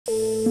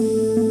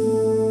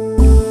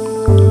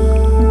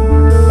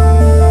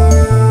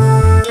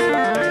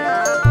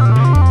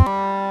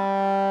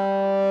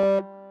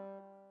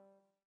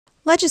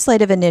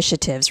Legislative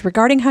initiatives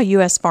regarding how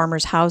U.S.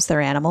 farmers house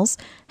their animals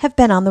have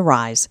been on the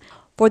rise.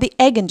 For the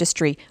egg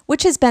industry,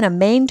 which has been a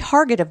main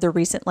target of the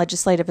recent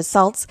legislative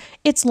assaults,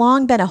 it's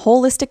long been a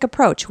holistic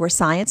approach where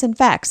science and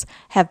facts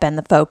have been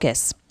the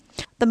focus.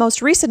 The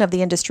most recent of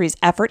the industry's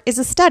effort is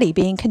a study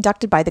being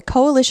conducted by the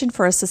Coalition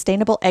for a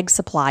Sustainable Egg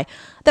Supply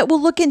that will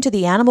look into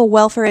the animal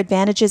welfare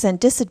advantages and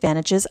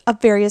disadvantages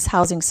of various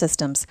housing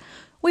systems.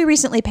 We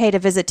recently paid a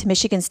visit to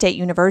Michigan State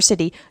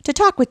University to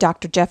talk with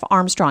Dr. Jeff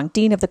Armstrong,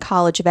 Dean of the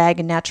College of Ag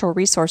and Natural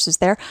Resources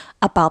there,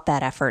 about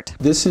that effort.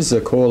 This is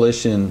a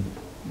coalition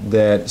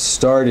that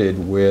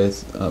started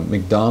with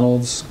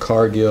McDonald's,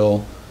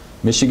 Cargill,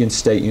 Michigan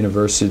State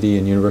University,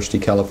 and University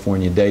of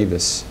California,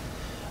 Davis.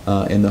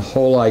 And the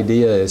whole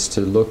idea is to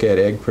look at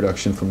egg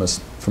production from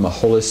a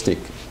holistic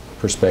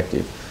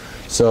perspective.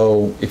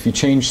 So if you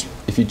change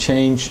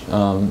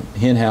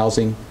hen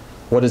housing,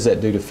 what does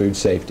that do to food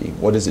safety?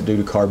 What does it do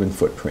to carbon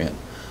footprint?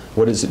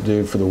 What does it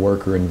do for the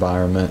worker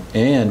environment?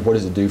 And what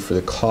does it do for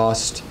the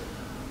cost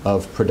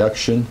of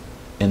production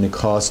and the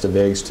cost of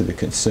eggs to the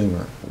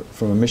consumer?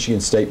 From a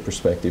Michigan State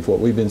perspective, what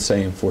we've been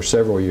saying for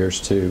several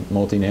years to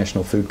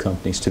multinational food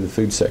companies, to the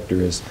food sector,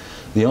 is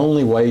the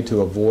only way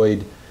to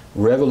avoid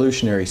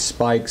revolutionary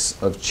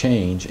spikes of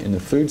change in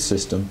the food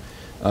system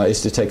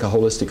is to take a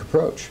holistic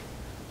approach.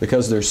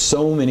 Because there's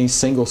so many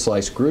single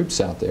slice groups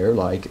out there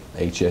like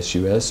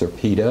HSUS or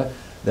PETA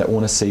that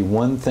want to see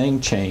one thing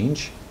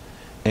change,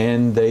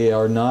 and they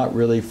are not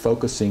really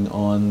focusing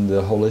on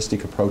the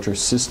holistic approach or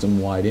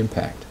system-wide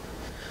impact.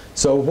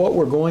 So what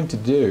we're going to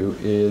do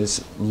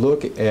is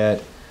look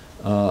at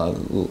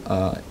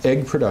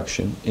egg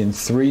production in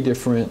three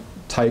different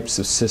types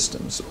of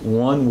systems.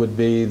 One would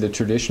be the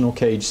traditional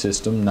cage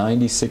system.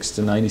 96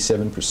 to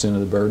 97% of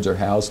the birds are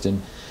housed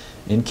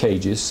in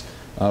cages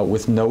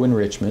with no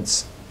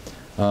enrichments.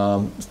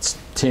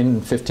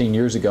 10, 15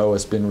 years ago,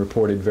 it's been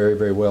reported very,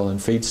 very well in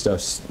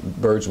feedstuffs,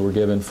 birds were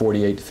given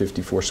 48 to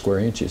 54 square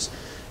inches.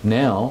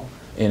 Now,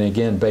 and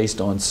again based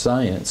on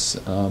science,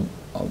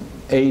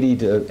 80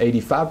 to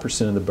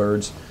 85% of the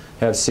birds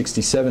have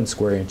 67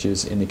 square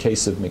inches. In the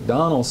case of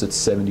McDonald's, it's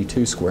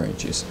 72 square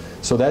inches.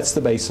 So that's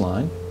the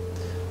baseline.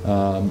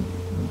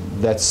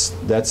 That's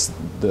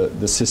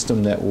the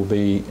system that will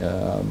be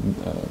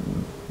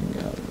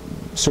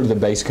sort of the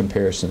base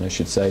comparison, I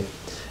should say.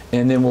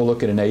 And then we'll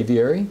look at an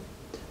aviary.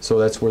 So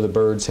that's where the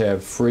birds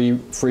have free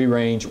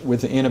range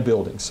within a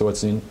building, so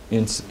it's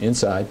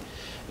inside.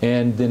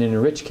 And then an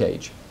enriched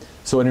cage.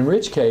 So an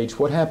enriched cage,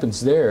 what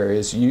happens there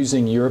is,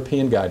 using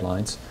European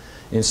guidelines,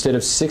 instead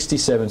of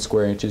 67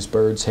 square inches,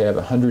 birds have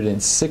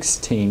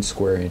 116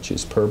 square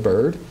inches per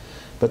bird,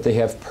 but they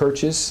have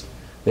perches,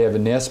 they have a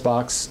nest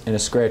box, and a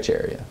scratch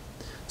area.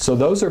 So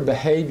those are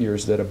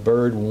behaviors that a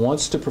bird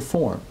wants to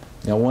perform.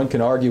 Now, one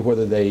can argue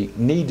whether they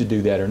need to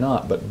do that or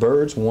not, but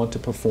birds want to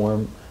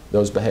perform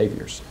those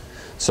behaviors.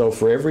 So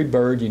for every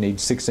bird, you need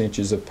 6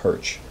 inches of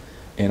perch.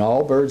 And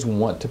all birds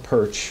want to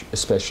perch,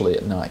 especially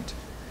at night.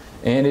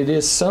 And it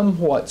is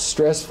somewhat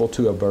stressful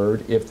to a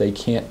bird if they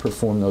can't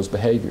perform those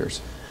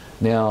behaviors.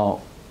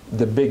 Now,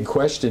 the big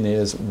question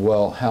is,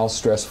 well, how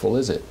stressful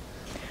is it?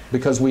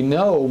 Because we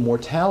know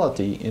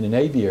mortality in an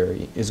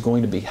aviary is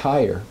going to be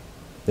higher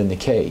than the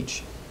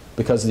cage.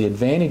 Because the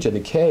advantage of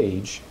the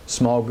cage,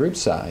 small group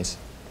size,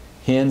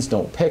 hens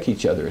don't peck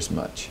each other as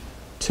much.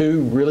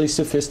 Two really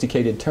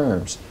sophisticated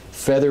terms,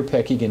 feather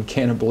pecking and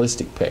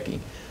cannibalistic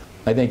pecking.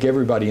 I think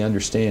everybody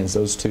understands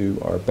those two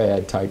are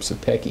bad types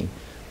of pecking.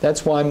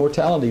 That's why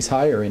mortality is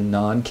higher in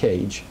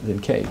non-cage than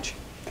cage.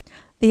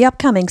 The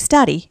upcoming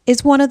study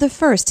is one of the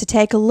first to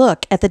take a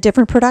look at the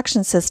different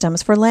production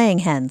systems for laying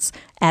hens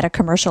at a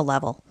commercial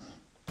level.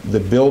 The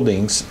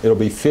buildings, it'll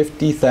be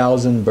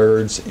 50,000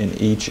 birds in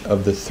each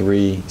of the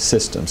three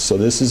systems. So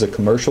this is a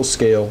commercial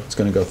scale. It's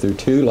going to go through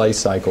 2 lay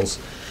cycles.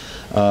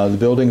 The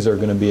buildings are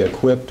going to be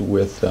equipped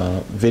with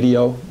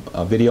video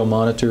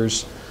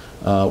monitors.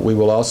 We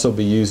will also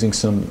be using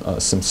some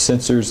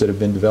sensors that have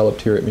been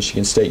developed here at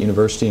Michigan State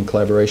University in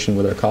collaboration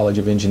with our College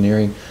of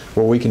Engineering,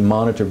 where we can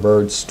monitor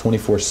birds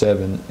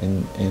 24/7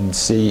 and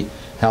see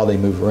how they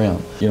move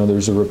around. You know,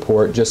 there's a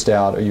report just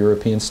out, a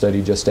European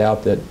study just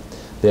out, that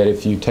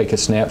if you take a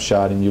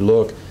snapshot and you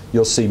look,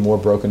 you'll see more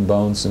broken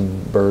bones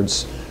in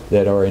birds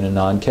that are in a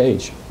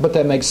non-cage. But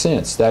that makes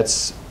sense.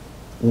 That's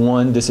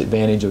one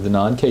disadvantage of the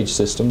non-cage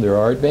system. There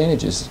are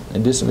advantages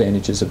and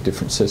disadvantages of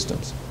different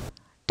systems.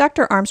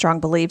 Dr.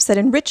 Armstrong believes that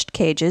enriched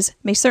cages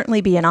may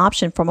certainly be an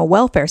option from a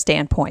welfare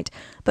standpoint,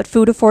 but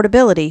food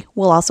affordability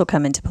will also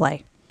come into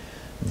play.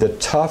 The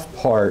tough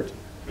part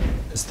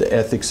is the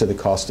ethics of the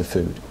cost of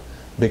food,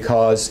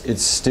 because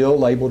it's still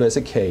labeled as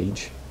a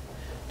cage,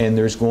 and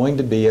there's going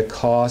to be a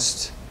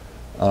cost,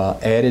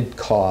 added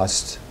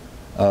cost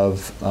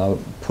of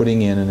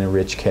putting in an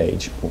enriched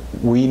cage.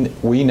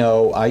 We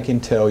know, I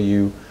can tell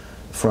you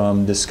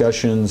from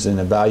discussions and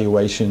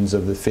evaluations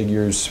of the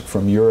figures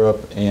from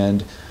Europe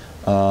and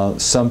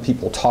some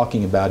people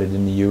talking about it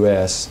in the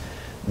U.S.,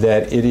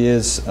 that it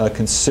is a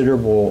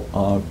considerable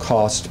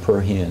cost per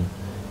hen.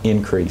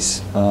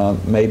 increase,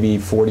 maybe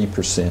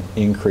 40%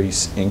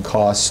 increase in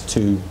cost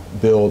to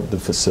build the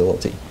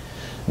facility.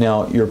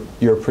 Now,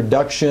 your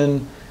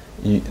production,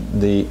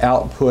 the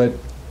output,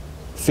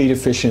 feed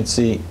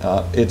efficiency,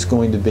 it's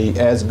going to be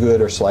as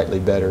good or slightly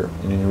better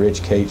in an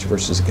enriched cage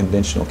versus a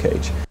conventional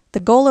cage. The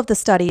goal of the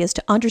study is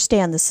to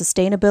understand the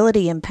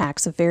sustainability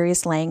impacts of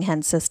various laying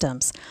hen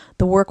systems.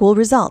 The work will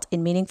result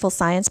in meaningful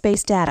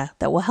science-based data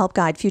that will help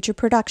guide future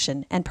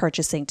production and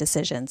purchasing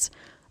decisions.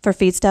 For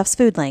Feedstuffs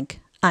Food Link,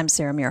 I'm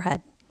Sarah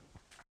Muirhead.